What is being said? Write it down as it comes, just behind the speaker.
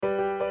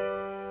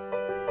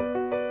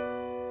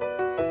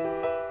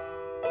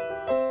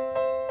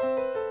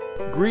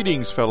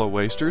Greetings, fellow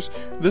wasters.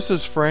 This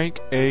is Frank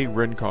A.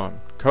 Rincon,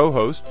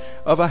 co-host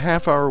of A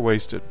Half Hour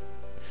Wasted.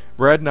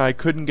 Brad and I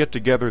couldn't get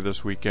together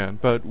this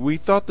weekend, but we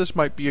thought this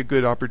might be a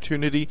good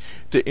opportunity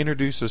to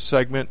introduce a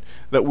segment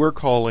that we're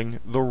calling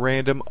the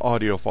Random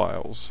Audio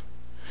Files.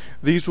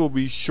 These will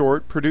be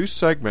short, produced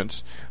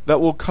segments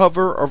that will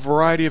cover a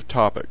variety of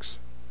topics,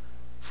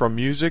 from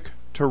music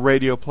to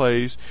radio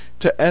plays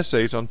to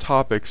essays on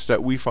topics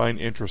that we find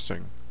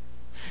interesting.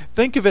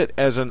 Think of it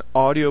as an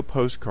audio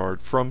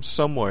postcard from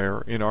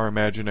somewhere in our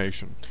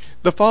imagination.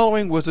 The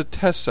following was a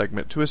test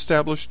segment to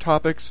establish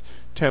topics,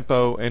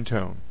 tempo, and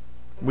tone.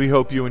 We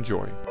hope you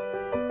enjoy.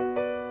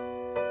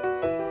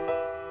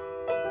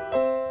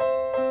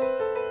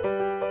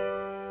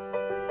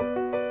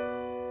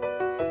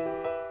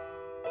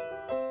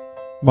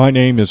 My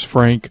name is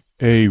Frank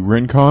A.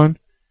 Rincon,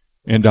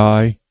 and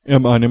I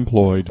am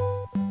unemployed.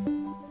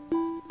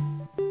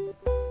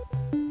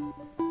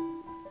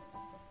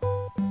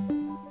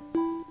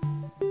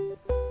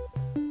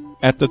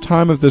 At the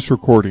time of this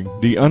recording,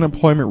 the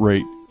unemployment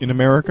rate in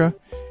America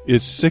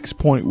is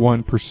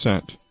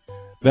 6.1%.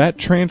 That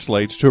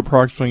translates to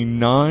approximately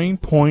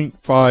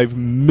 9.5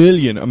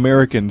 million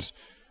Americans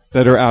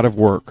that are out of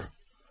work.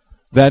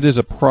 That is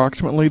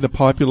approximately the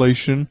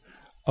population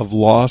of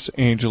Los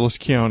Angeles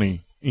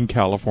County in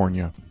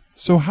California.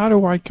 So how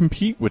do I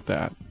compete with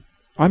that?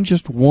 I'm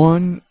just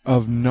one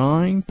of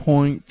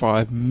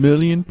 9.5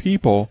 million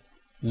people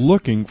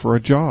looking for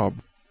a job.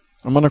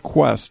 I'm on a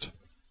quest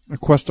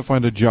to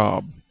find a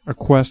job, a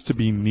quest to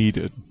be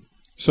needed.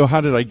 So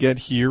how did I get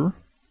here?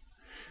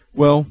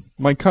 Well,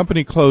 my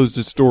company closed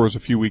its doors a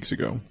few weeks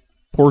ago.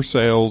 Poor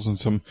sales and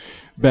some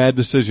bad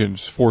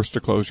decisions forced a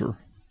closure.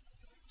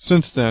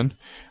 Since then,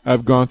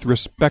 I've gone through a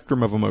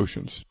spectrum of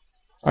emotions.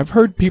 I've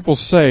heard people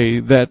say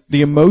that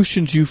the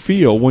emotions you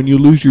feel when you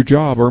lose your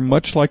job are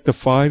much like the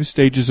 5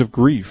 stages of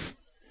grief: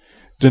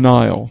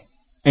 denial,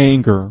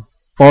 anger,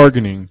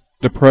 bargaining,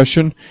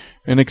 depression,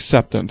 and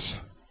acceptance.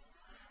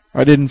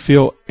 I didn't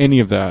feel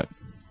any of that.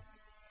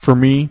 For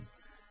me,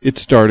 it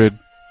started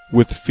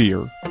with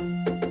fear.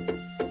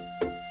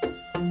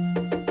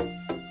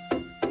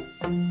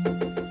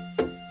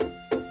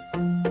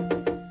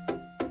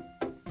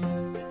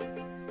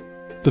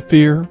 The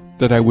fear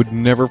that I would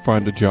never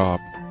find a job.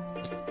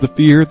 The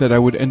fear that I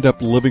would end up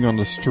living on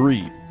the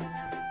street.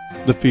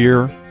 The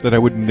fear that I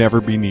would never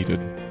be needed.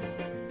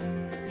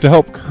 To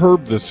help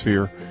curb this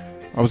fear,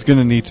 I was going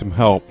to need some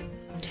help.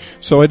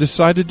 So I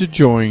decided to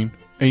join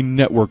a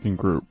networking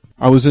group.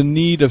 I was in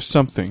need of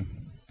something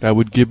that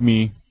would give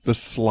me the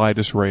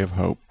slightest ray of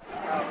hope.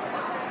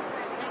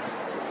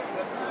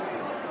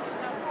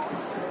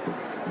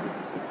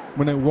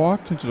 When I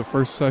walked into the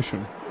first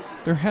session,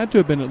 there had to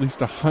have been at least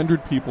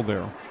 100 people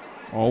there,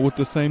 all with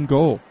the same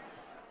goal: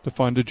 to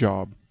find a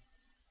job.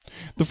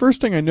 The first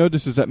thing I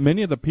noticed is that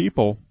many of the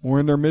people were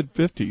in their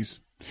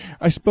mid-50s.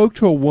 I spoke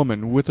to a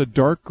woman with a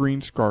dark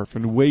green scarf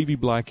and wavy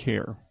black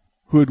hair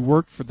who had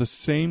worked for the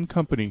same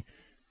company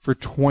for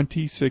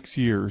 26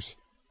 years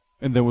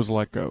and then was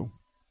let go.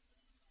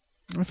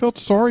 I felt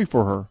sorry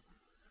for her.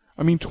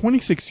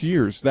 26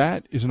 years,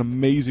 that is an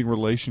amazing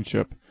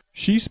relationship.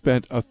 She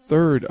spent a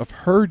third of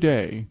her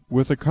day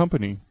with a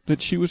company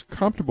that she was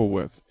comfortable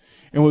with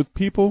and with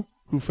people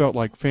who felt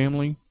like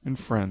family and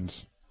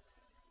friends.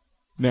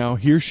 Now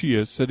here she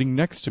is sitting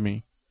next to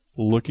me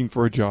looking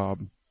for a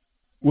job.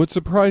 What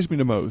surprised me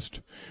the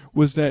most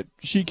was that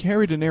she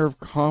carried an air of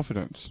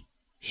confidence.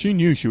 She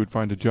knew she would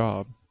find a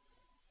job.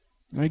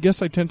 I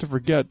guess I tend to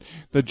forget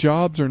that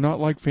jobs are not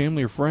like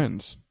family or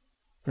friends.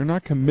 They're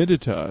not committed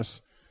to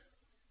us.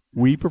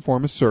 We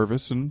perform a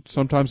service, and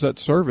sometimes that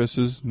service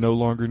is no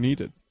longer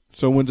needed.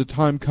 So when the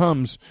time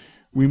comes,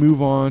 we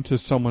move on to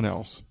someone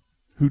else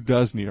who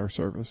does need our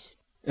service.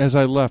 As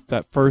I left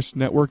that first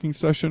networking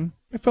session,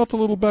 I felt a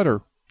little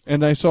better,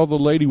 and I saw the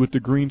lady with the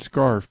green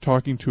scarf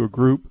talking to a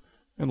group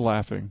and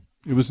laughing.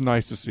 It was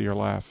nice to see her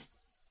laugh.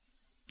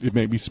 It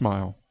made me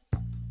smile.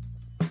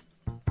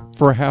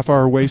 For A Half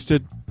Hour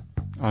Wasted,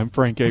 I'm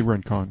Frank A.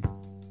 Rincon.